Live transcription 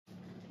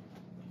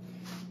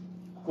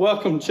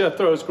Welcome to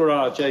Jethro's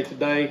Garage.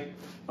 Today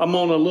I'm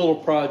on a little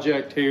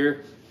project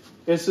here.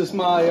 This is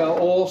my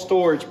oil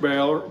storage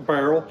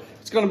barrel.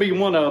 It's going to be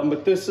one of them,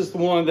 but this is the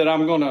one that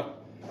I'm going to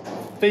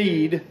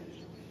feed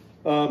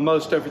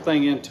most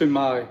everything into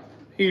my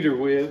heater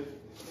with.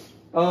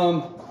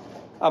 I've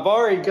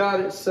already got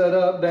it set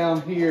up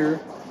down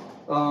here.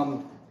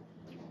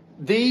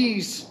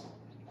 These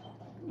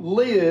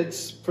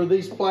lids for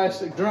these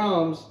plastic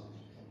drums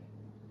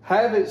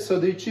have it so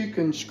that you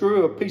can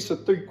screw a piece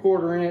of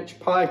 3/4 inch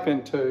pipe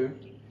into.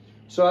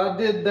 So I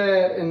did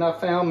that, and I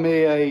found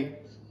me a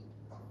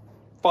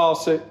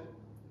faucet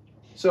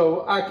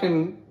so I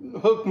can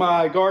hook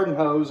my garden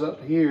hose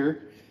up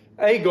here,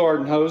 a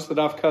garden hose that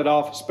I've cut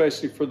off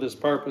especially for this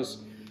purpose,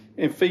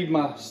 and feed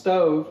my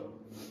stove.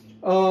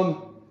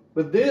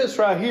 But this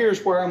right here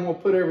is where I'm gonna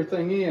put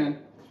everything in.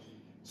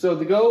 So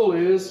the goal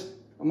is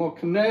I'm gonna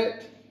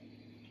connect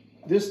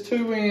this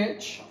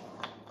 2-inch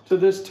to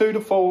this 2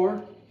 to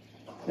 4,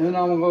 and then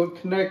I'm gonna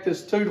connect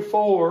this 2 to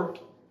 4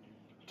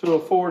 to a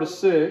 4 to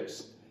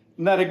 6,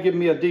 and that'll give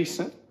me a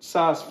decent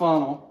size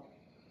funnel.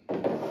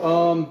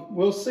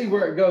 We'll see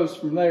where it goes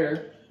from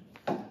there.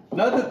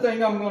 Another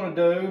thing I'm gonna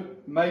do,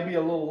 maybe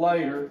a little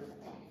later,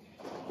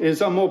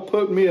 is I'm gonna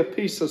put me a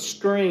piece of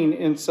screen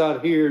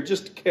inside here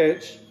just to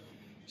catch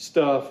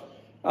stuff.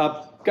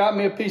 I've got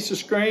me a piece of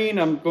screen.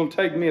 I'm gonna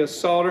take me a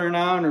soldering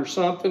iron or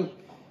something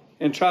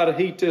and try to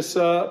heat this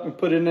up and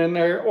put it in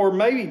there. Or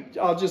maybe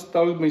I'll just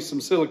throw me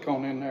some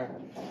silicone in there.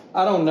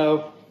 I don't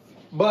know.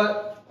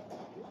 But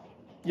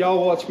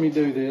y'all watch me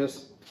do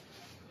this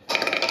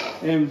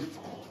and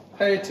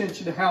pay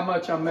attention to how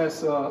much I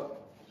mess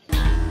up.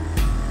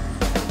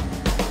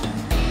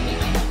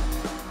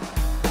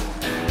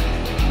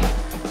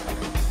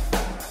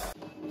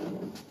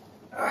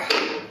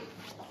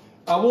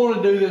 I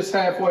want to do this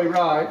halfway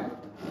right.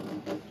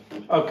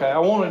 Okay, I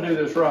want to do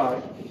this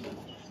right.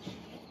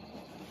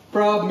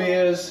 Problem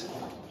is,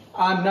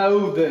 I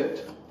know that,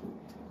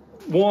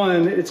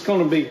 one, it's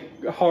going to be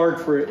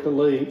hard for it to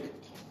leak.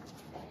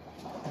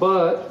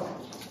 But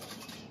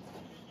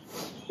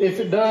if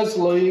it does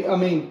leak, I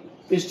mean,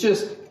 it's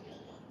just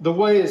the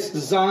way it's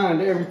designed,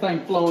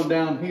 everything flowing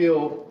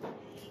downhill,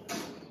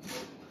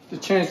 the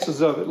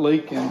chances of it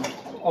leaking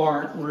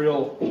aren't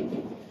real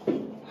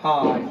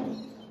high.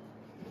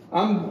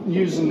 I'm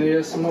using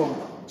this, I'm going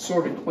to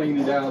sort of clean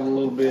it out a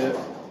little bit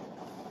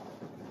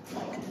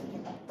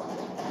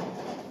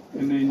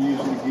and then use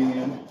it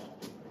again.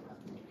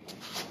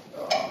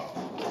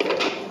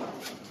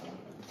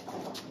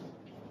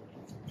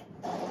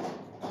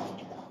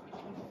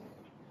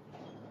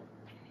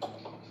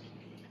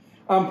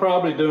 I'm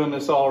probably doing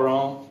this all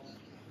wrong.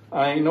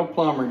 I ain't no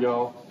plumber,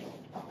 y'all.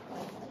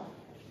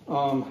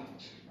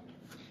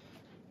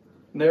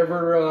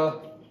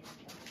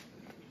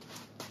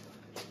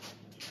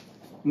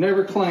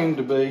 Never claimed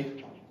to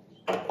be,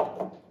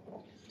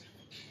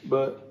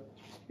 but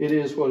it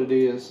is what it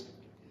is.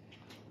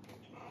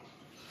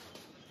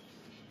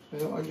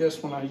 Well, I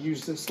guess when I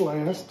use this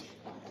last,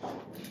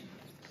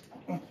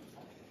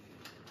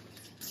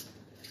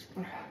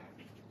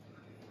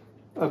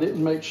 I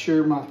didn't make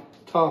sure my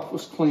top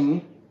was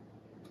clean.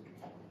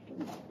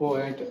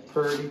 Boy, ain't that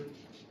pretty.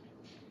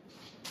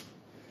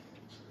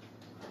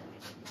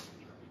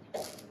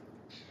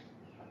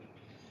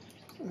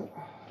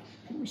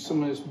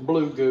 Some of this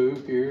blue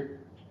goo here.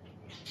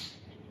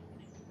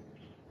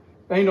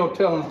 Ain't no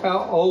telling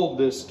how old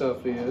this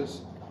stuff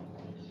is.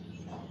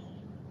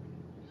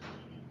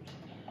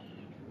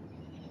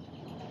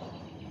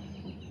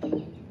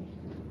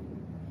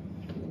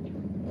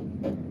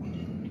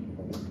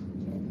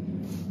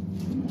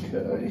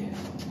 Okay.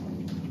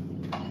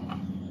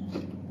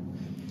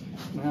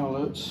 Now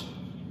let's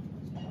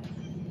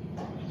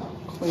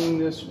clean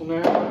this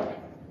one out.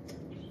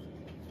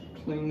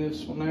 Clean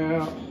this one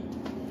out.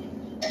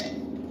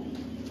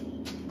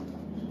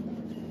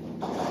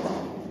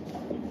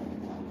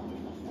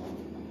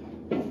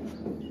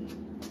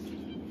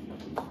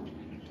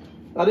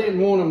 I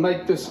didn't want to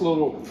make this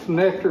little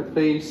connector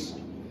piece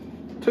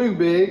too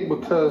big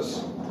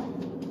because,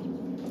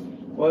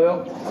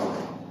 well,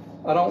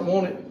 I don't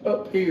want it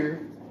up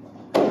here.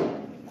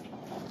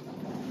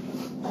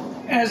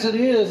 As it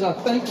is, I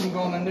think I'm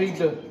going to need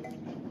to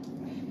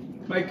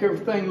make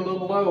everything a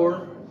little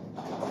lower.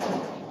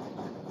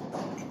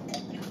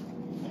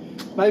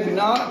 Maybe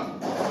not.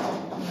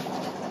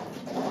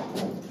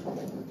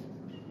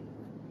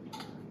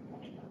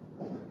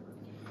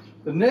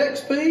 The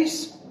next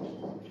piece,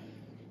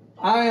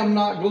 I am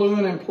not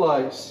gluing in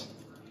place.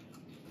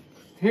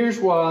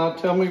 Here's why.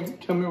 Tell me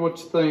what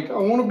you think. I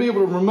want to be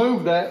able to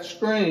remove that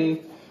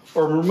screen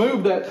or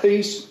remove that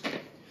piece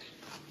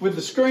with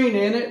the screen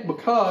in it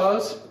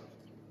because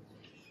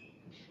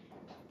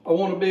I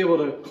want to be able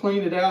to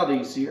clean it out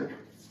easier.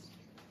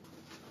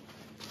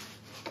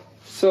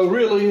 So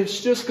really,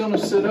 it's just going to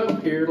sit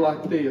up here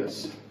like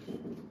this.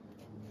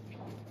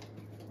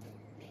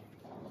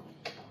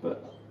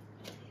 But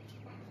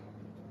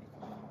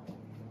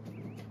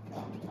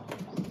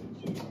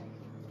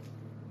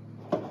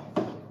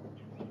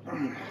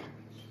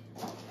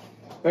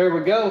There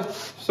we go.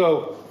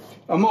 So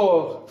I'm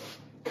gonna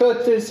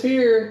cut this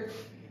here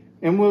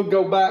and we'll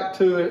go back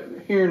to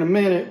it here in a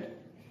minute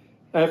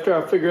after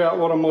I figure out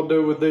what I'm gonna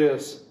do with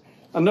this.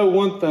 I know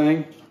one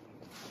thing.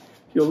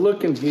 If you'll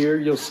look in here,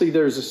 you'll see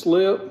there's this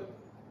lip.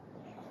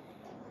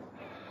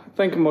 I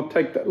think I'm gonna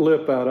take that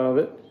lip out of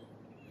it.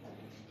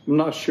 I'm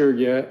not sure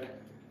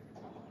yet.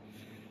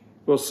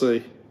 We'll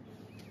see.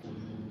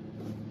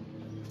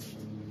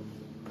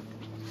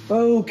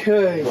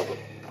 Okay.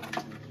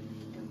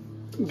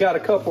 Got a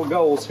couple of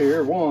goals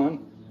here.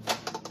 One,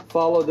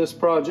 follow this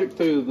project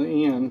through to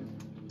the end.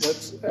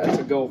 That's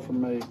a goal for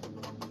me.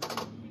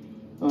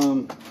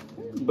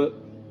 But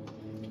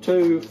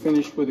two,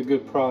 finish with a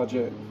good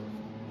project.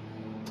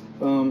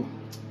 I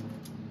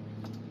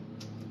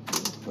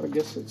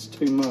guess it's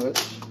too much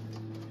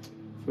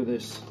for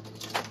this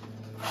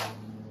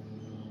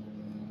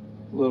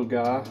little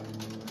guy.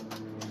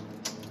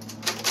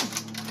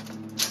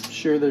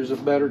 Sure there's a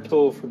better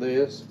tool for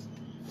this.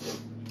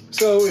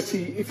 So if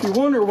you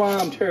wonder why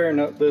I'm tearing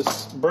up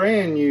this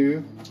brand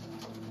new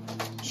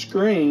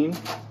screen,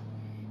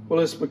 well,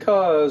 it's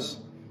because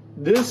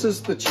this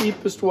is the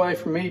cheapest way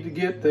for me to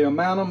get the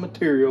amount of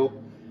material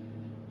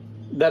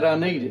that I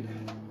needed.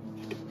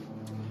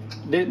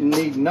 Didn't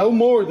need no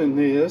more than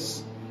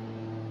this,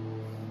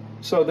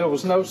 so there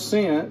was no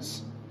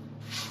sense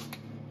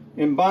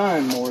in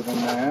buying more than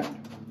that.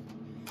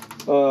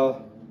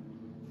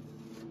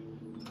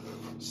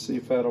 Let's see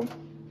if that'll,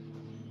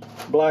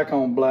 black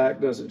on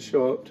black doesn't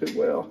show up too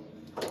well.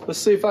 Let's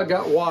see if I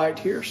got white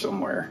here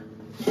somewhere.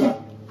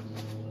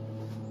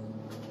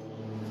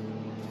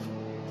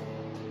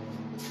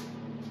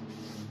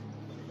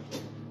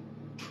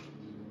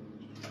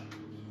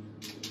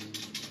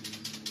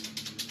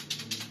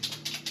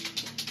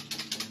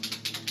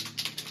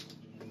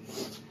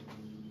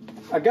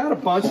 I got a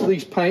bunch of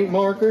these paint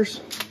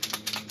markers.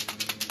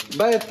 The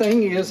bad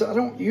thing is I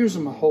don't use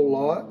them a whole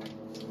lot,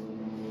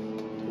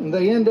 and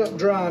they end up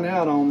drying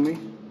out on me,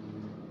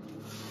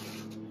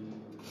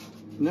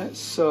 and that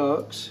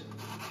sucks.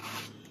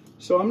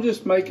 So I'm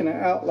just making an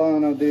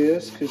outline of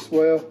this because,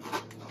 well,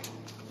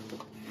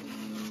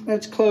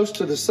 that's close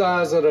to the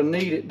size that I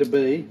need it to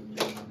be.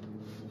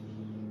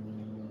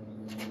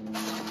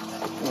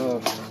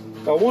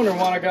 I wonder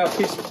why I got a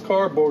piece of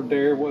cardboard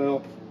there.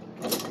 Well,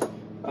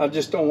 I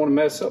just don't want to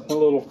mess up my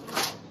little,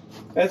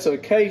 that's a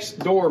case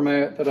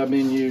doormat that I've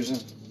been using.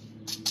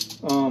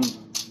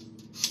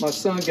 My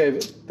son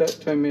gave that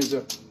to me as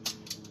a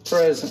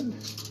present.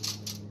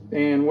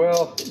 And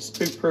well, it's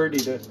too pretty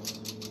to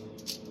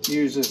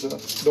use as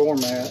a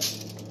doormat.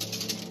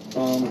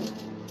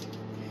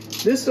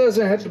 This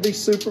doesn't have to be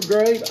super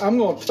great. I'm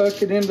gonna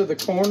tuck it into the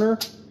corner,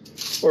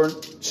 or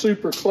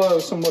super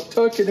close. I'm gonna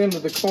tuck it into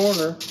the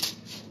corner,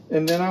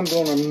 and then I'm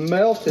gonna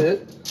melt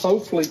it,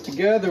 hopefully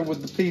together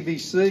with the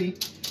PVC,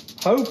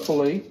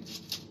 hopefully,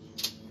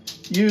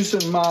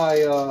 using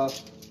my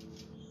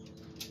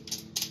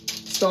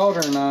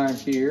soldering iron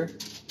here.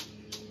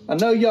 I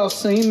know y'all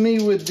seen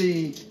me with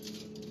the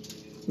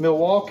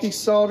Milwaukee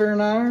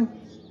soldering iron.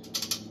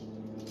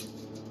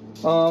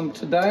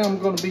 Today I'm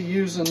going to be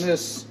using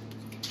this,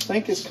 I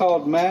think it's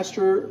called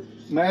Master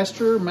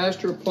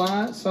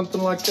Appliance,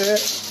 something like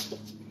that.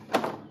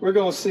 We're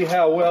going to see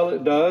how well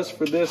it does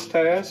for this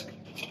task.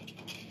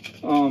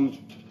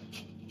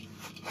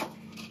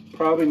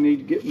 Probably need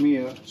to get me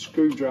a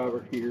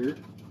screwdriver here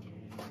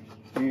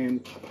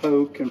and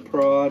poke and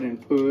prod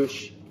and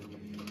push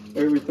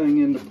everything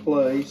into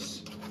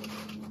place.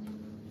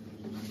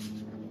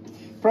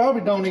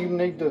 Probably don't even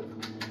need to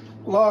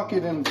lock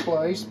it in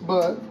place,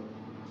 but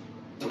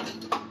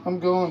I'm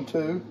going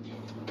to.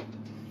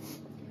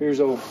 Here's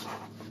old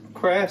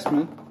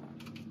Craftsman.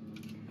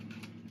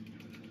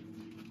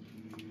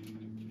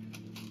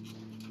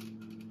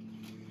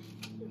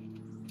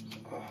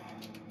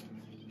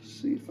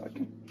 See if I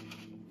can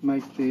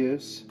make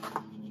this.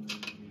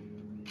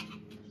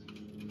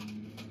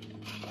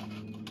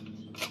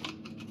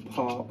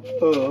 Pop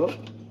up.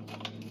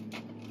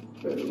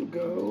 There we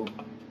go.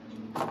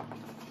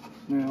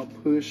 Now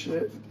push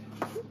it.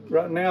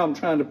 Right now I'm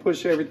trying to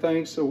push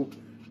everything so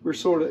we're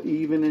sort of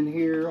even in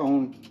here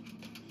on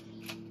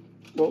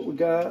what we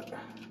got.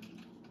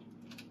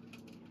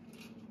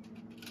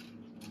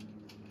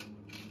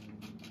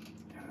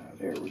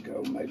 There we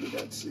go. Maybe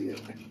that's it.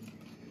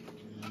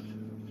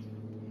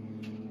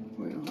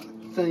 Well,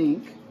 I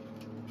think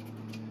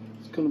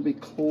it's going to be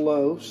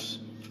close.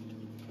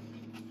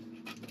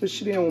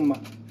 Push it in with my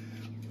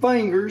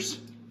fingers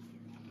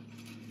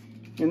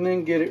and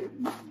then get it.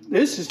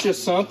 This is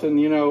just something,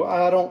 you know,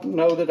 I don't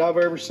know that I've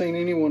ever seen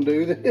anyone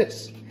do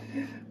this.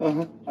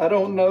 I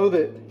don't know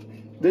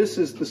that this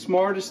is the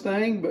smartest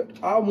thing, but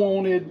I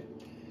wanted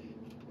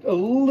a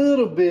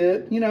little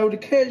bit, you know, to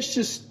catch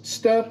just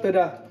stuff that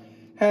I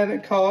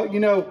haven't caught.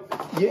 You know,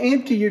 you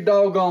empty your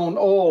doggone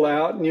oil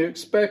out and you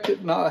expect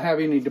it not to have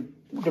any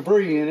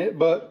debris in it,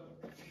 but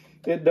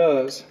it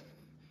does.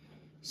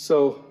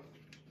 So,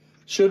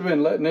 should have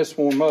been letting this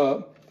warm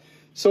up.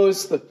 So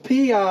it's the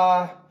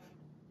PI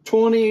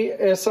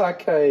 20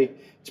 SIK.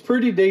 It's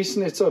pretty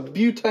decent. It's a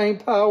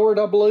butane powered,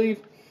 I believe.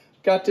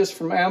 Got this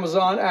from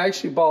Amazon. I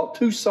actually bought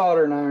 2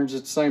 soldering irons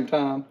at the same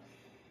time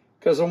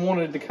because I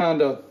wanted to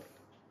kind of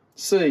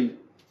see.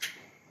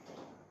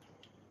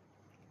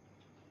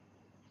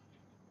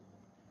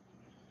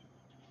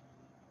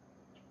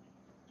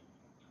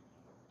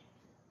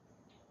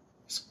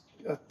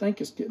 I think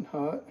it's getting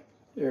hot.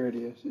 There it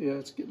is. Yeah,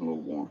 it's getting a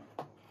little warm.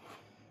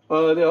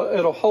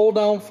 It'll hold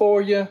on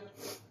for you.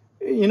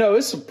 You know,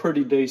 it's a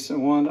pretty decent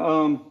one.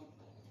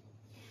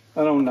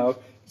 I don't know.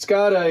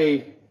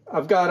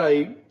 I've got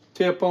a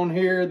tip on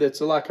here that's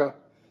like a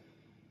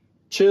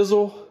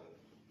chisel,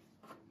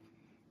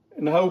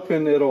 and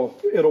hoping it'll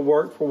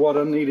work for what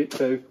I need it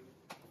to.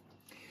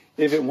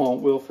 If it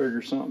won't, we'll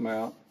figure something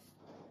out.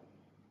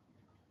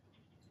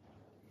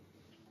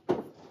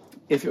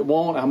 If it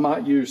won't, I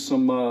might use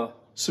some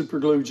super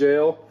glue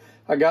gel.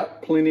 I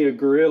got plenty of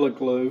Gorilla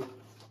Glue.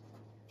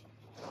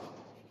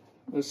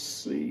 Let's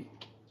see.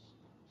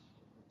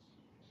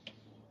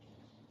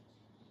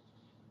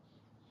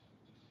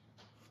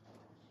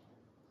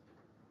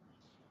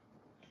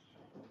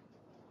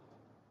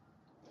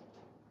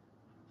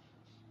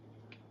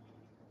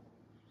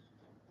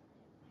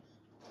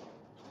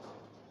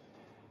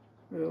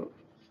 Well,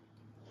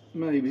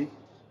 maybe.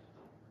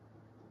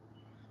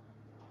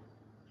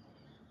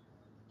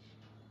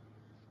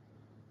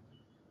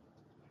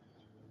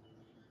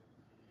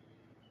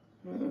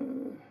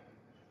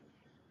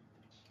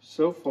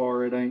 So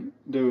far, it ain't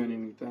doing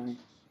anything.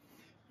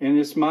 And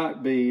this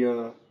might be,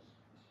 I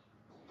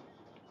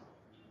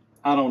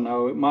don't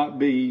know, it might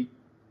be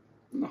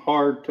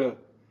hard to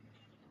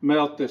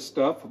melt this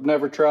stuff. I've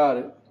never tried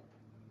it.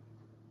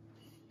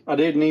 I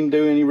didn't even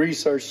do any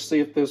research to see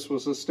if this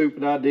was a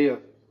stupid idea.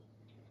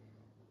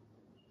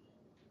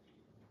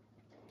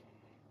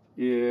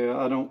 Yeah,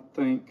 I don't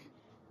think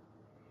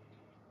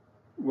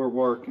we're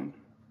working.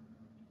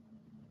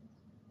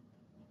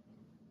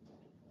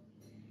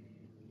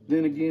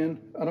 Then again,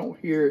 I don't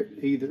hear it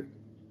either.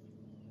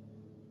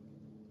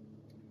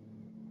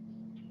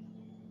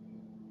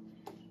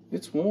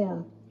 It's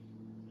warm.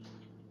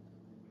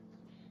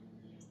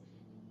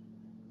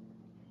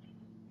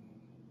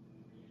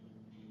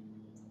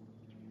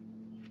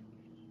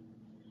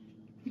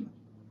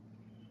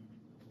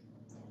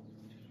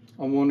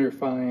 I wonder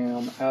if I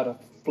am out of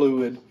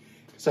fluid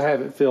because I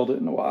haven't filled it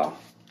in a while.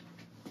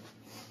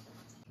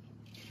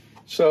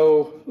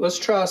 So let's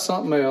try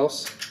something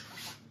else.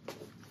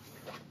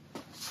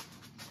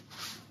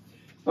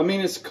 I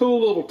mean, it's a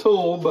cool little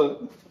tool,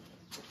 but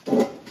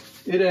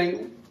it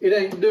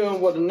ain't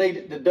doing what I need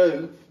it to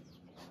do.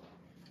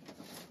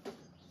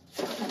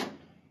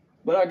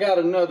 But I got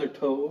another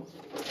tool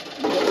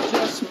that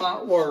just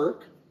might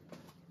work.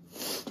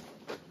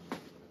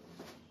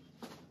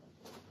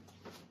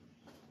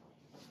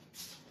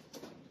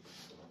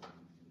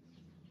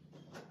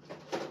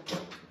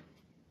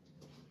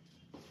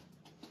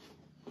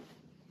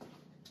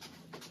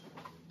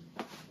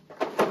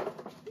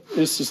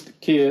 This is the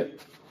kit.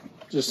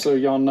 Just so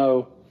y'all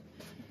know,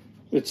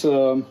 it's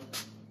a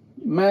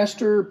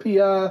Master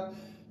PI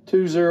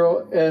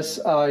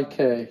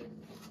 20SIK.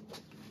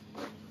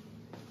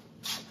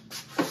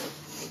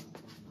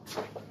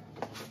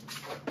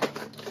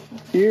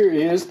 Here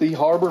is the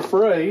Harbor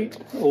Freight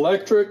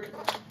electric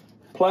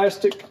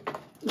plastic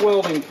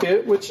welding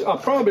kit, which I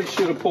probably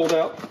should have pulled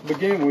out to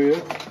begin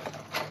with,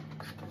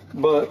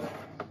 but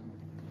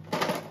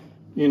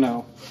you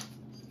know,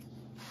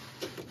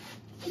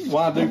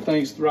 why do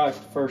things right the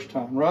first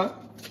time, right?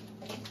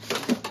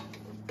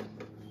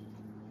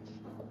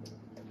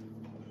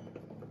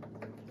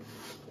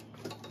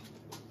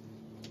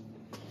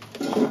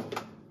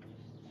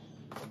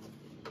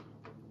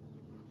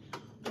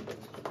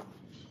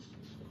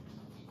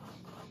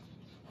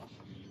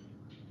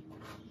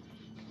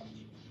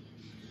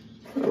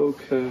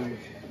 Okay,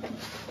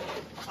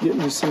 get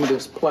me some of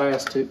this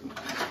plastic.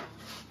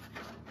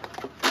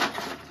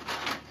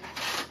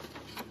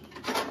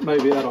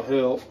 Maybe that'll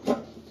help.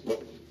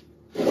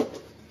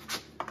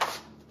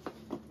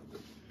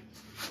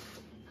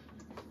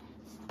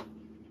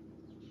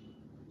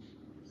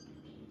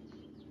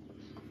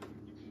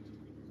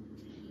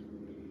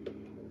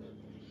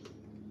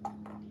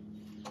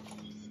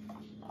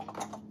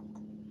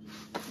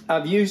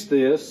 I've used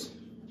this.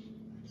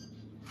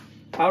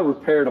 I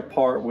repaired a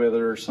part with it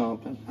or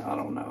something. I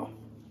don't know.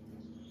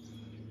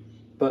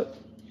 But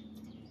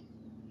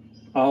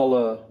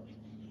I'll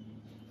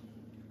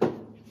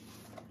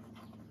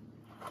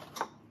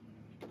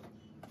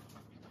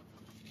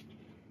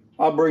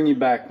bring you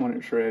back when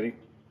it's ready.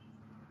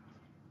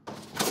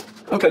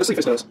 Okay, let's see if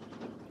this does.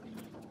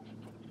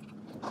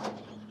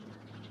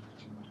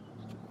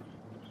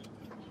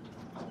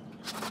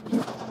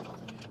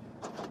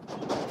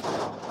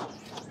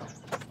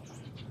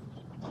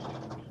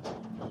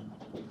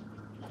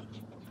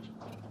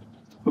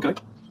 Okay,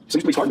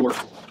 seems to be starting to work.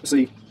 Let's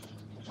see.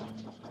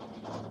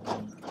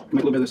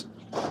 Make a little bit of this.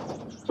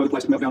 So the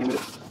plastic melt down in a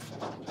minute.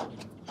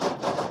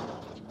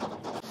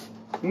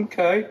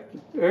 Okay,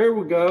 there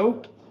we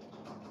go.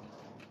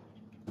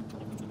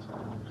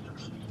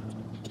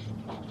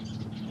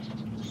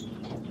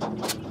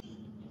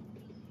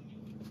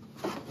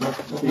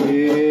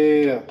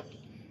 Yeah,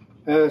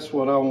 that's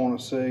what I want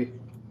to see.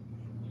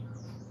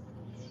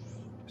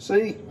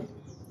 See,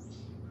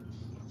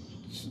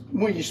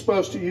 when you're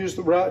supposed to use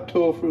the right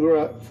tool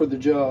for the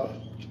job.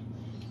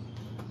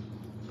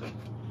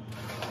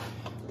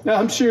 Now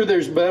I'm sure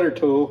there's a better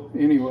tool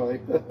anyway.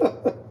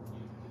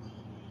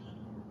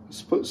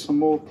 Let's put some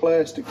more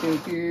plastic in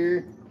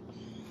here.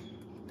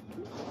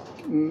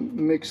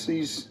 Mix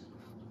these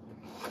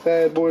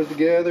bad boys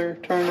together.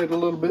 Turn it a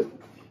little bit.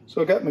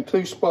 So I got my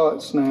 2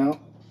 spots now.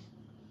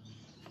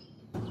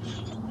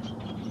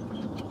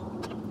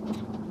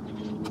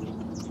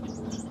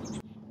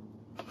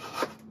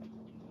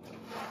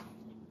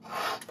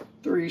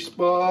 Three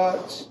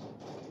spots.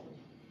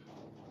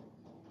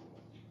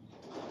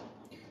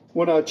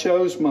 When I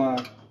chose my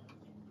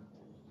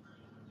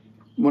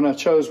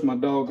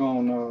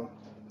doggone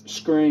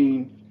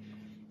screen,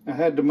 I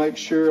had to make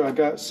sure I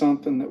got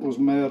something that was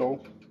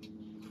metal,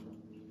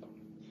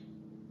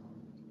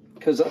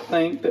 because I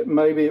think that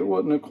maybe it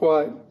wouldn't have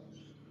quite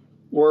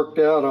worked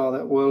out all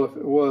that well if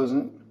it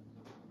wasn't.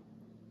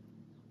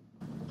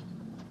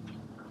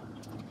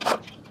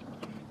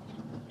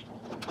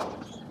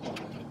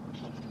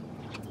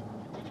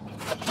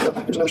 Yep,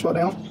 here's another spot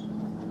down.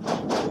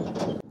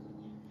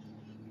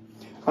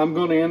 I'm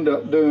going to end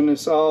up doing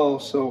this all,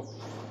 so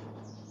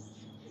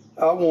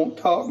I won't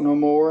talk no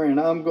more, and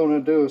I'm going to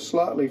do a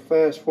slightly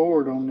fast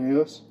forward on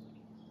this.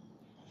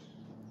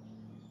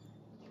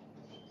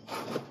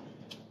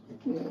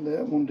 Yeah,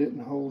 that one didn't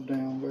hold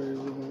down very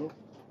well.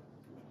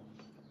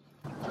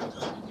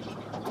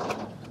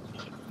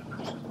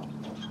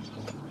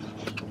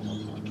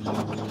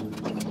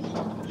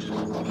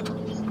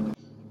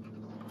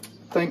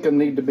 I think I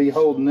need to be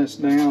holding this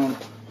down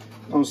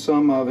on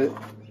some of it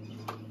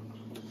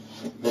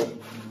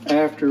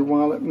after,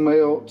 while it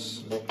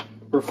melts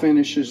or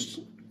finishes.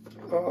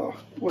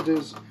 What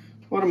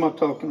am I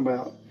talking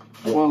about?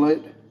 While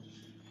it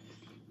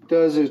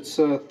does its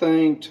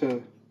thing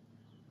to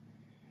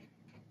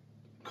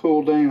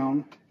cool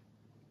down.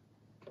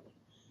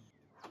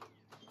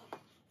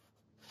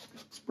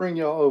 Let's bring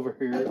y'all over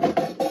here.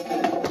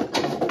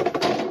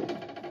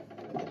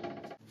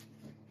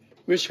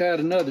 Wish I had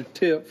another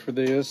tip for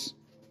this.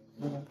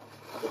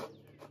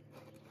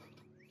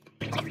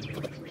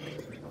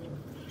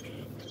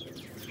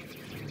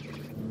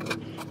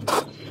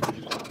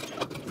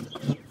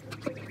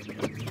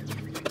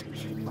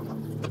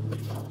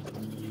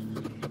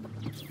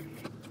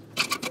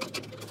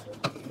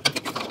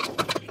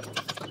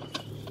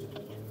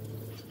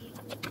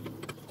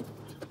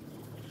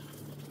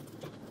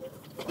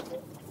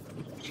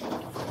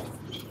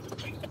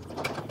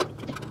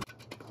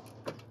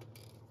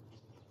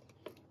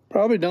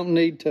 Probably don't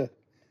need to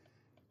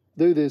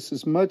do this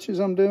as much as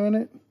I'm doing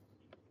it,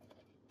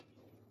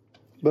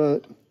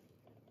 but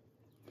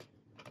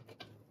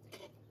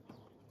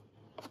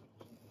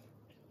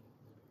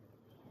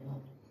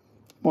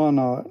why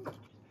not?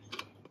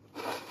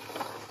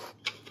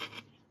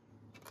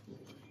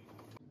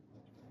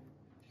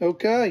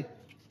 Okay,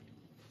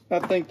 I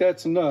think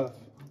that's enough.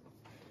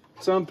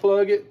 Let's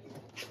unplug it.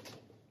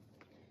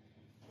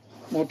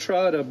 We'll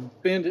try to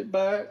bend it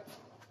back.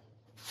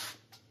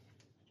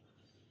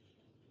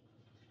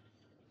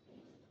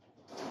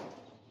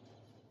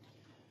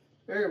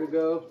 There we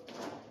go.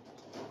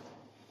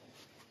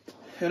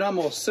 And I'm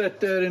gonna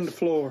set that in the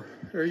floor.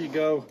 There you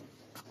go.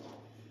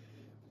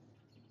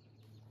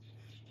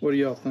 What do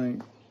y'all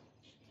think?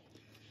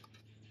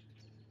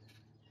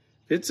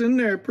 It's in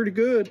there pretty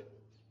good.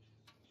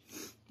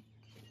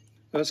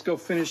 Let's go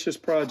finish this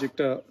project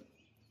up.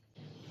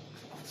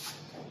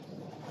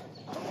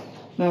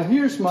 Now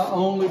here's my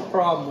only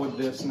problem with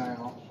this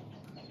now.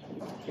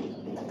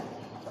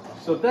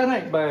 So that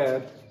ain't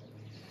bad,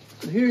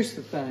 but here's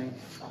the thing.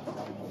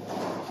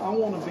 I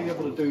want to be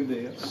able to do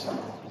this.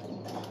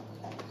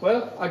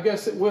 Well, I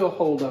guess it will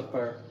hold up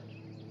there.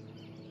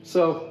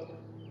 So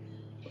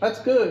that's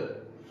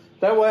good.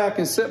 That way I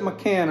can set my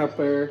can up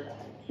there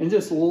and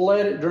just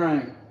let it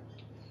drain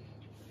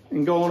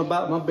and go on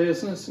about my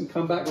business and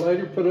come back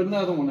later, put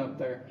another one up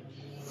there.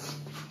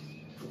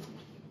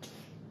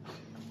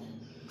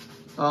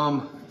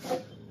 I'm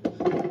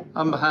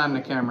behind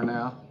the camera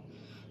now.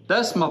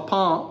 That's my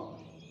pump.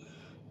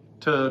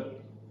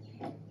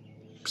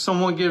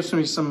 Someone gives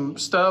me some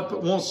stuff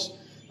that wants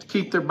to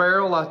keep their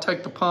barrel, I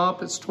take the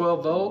pump, it's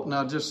 12 volt, and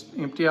I just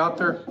empty out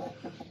their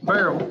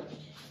barrel.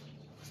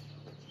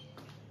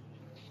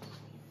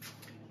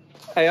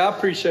 Hey, I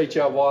appreciate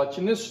y'all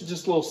watching. This is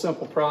just a little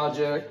simple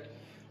project.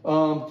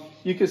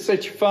 You can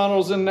set your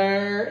funnels in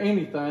there,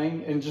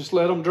 anything, and just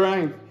let them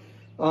drain.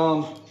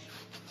 I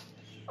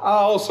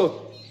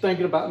also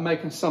thinking about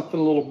making something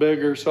a little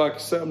bigger so I can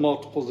set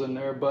multiples in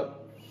there,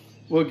 but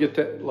we'll get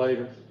that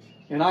later.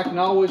 And I can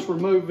always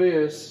remove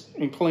this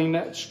and clean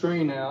that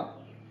screen out.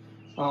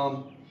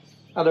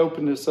 I'd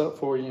open this up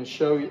for you and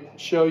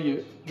show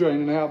you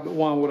draining out, but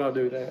why would I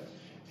do that?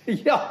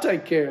 Y'all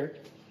take care.